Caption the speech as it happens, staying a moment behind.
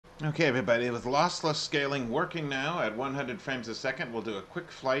Okay, everybody, with lossless scaling working now at 100 frames a second, we'll do a quick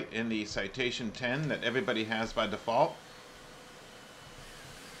flight in the Citation 10 that everybody has by default.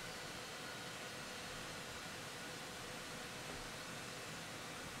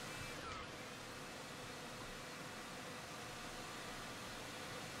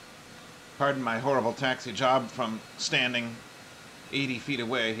 Pardon my horrible taxi job from standing 80 feet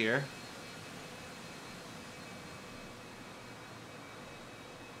away here.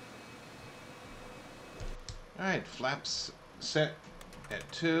 Alright, flaps set at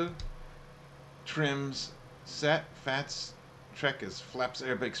 2. Trims set. Fats trek is flaps,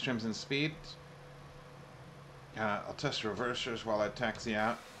 airbrakes, trims, and speed. I'll test reversers while I taxi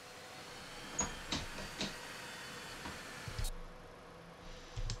out.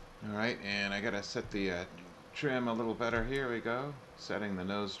 Alright, and I gotta set the trim a little better. Here we go. Setting the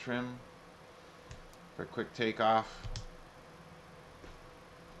nose trim for quick takeoff.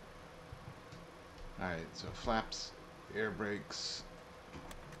 Alright, so flaps, air brakes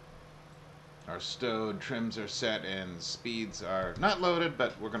are stowed, trims are set, and speeds are not loaded,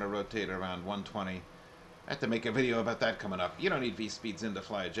 but we're going to rotate around 120. I have to make a video about that coming up. You don't need V-speeds in to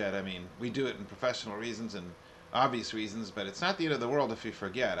fly a jet. I mean, we do it in professional reasons and obvious reasons, but it's not the end of the world if you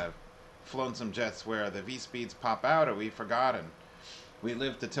forget. I've flown some jets where the V-speeds pop out or we forgot and we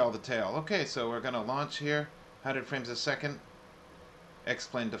live to tell the tale. Okay, so we're going to launch here, 100 frames a second,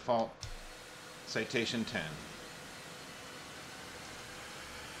 X-plane default. Citation 10.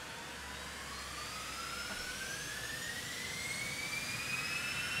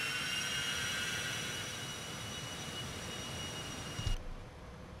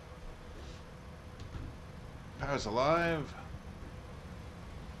 Power's alive.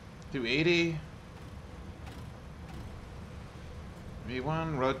 280.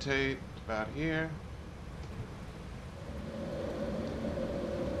 V1, rotate about here.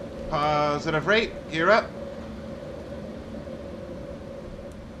 Positive rate, gear up.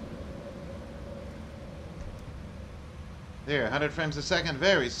 There, 100 frames a second,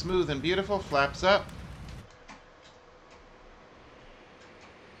 very smooth and beautiful, flaps up.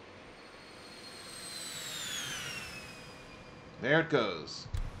 There it goes.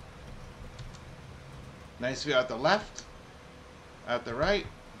 Nice view out the left, out the right,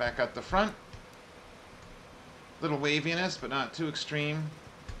 back out the front. Little waviness, but not too extreme.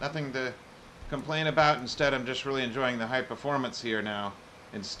 Nothing to complain about. Instead, I'm just really enjoying the high performance here now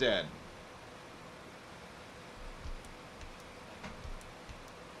instead.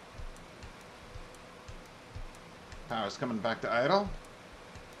 Power's coming back to idle.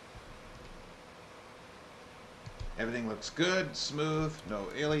 Everything looks good, smooth, no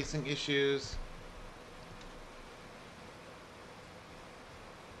aliasing issues.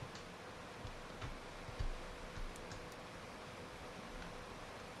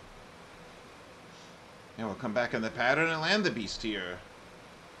 And we'll come back in the pattern and land the beast here.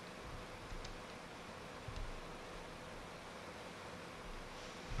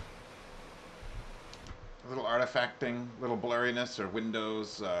 A little artifacting, little blurriness or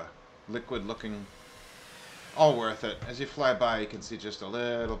windows, liquid looking. All worth it. As you fly by, you can see just a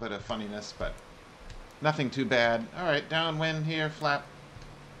little bit of funniness, but nothing too bad. Alright, downwind here, flap.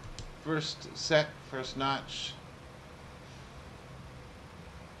 First set, first notch.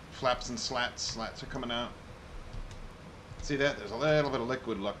 Flaps and slats. Slats are coming out. See that? There's a little bit of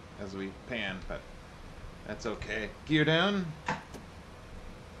liquid look as we pan, but that's okay. Gear down.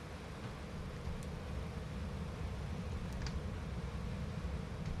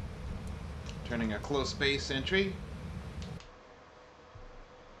 Turning a close base entry.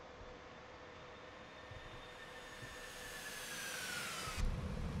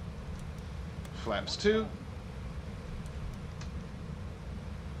 Flaps 2.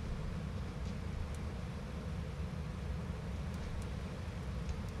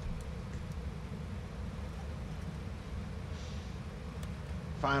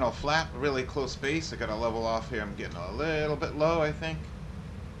 Final flap, really close base. I gotta level off here. I'm getting a little bit low, I think.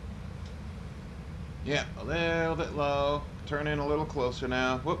 Yeah, a little bit low. Turn in a little closer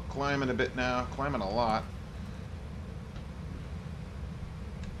now. Whoop, climbing a bit now. Climbing a lot.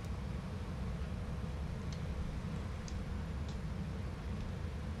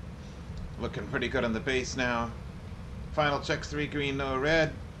 Looking pretty good on the base now. Final checks 3 green, no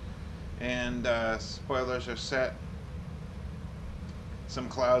red. And spoilers are set. Some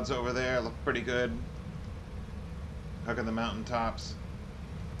clouds over there look pretty good. Hugging the mountaintops.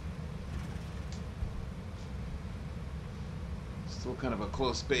 Still kind of a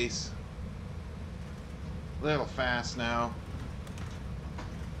close base. A little fast now.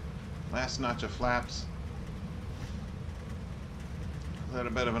 Last notch of flaps. A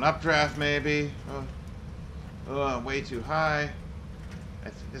little bit of an updraft, maybe. Oh, I'm way too high.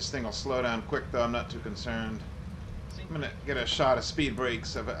 This thing will slow down quick, though. I'm not too concerned. I'm going to get a shot of speed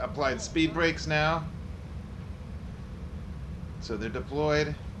brakes. I've applied speed brakes now. So they're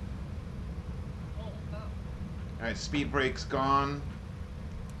deployed. Alright, speed brakes gone.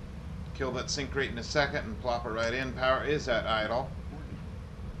 Kill that sink rate in a second and plop it right in. Power is at idle. 40,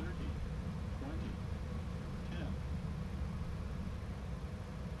 30, 20,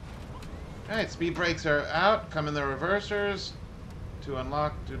 10. Alright, speed brakes are out. Come in the reversers. To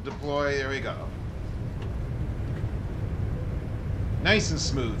unlock, to deploy. There we go. Nice and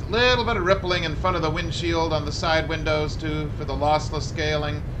smooth. Little bit of rippling in front of the windshield on the side windows, too, for the lossless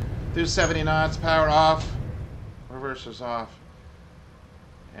scaling. Through 70 knots, power off. Reversers off.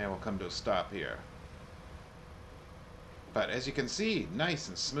 And we'll come to a stop here. But as you can see, nice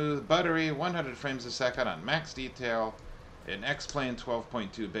and smooth, buttery, 100 frames a second on max detail in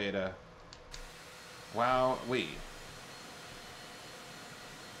XP12.2 beta. Wow-wee.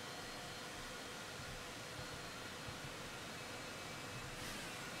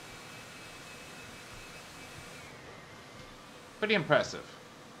 Pretty impressive.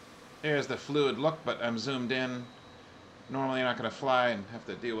 Here's the fluid look, but I'm zoomed in. Normally you're not going to fly and have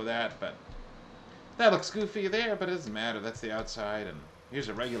to deal with that, but that looks goofy there, but it doesn't matter. That's the outside, and here's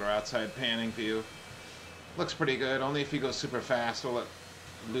a regular outside panning view. Looks pretty good. Only if you go super fast will it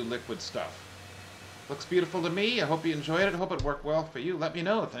do liquid stuff. Looks beautiful to me. I hope you enjoyed it. I hope it worked well for you. Let me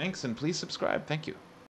know. Thanks, and please subscribe. Thank you.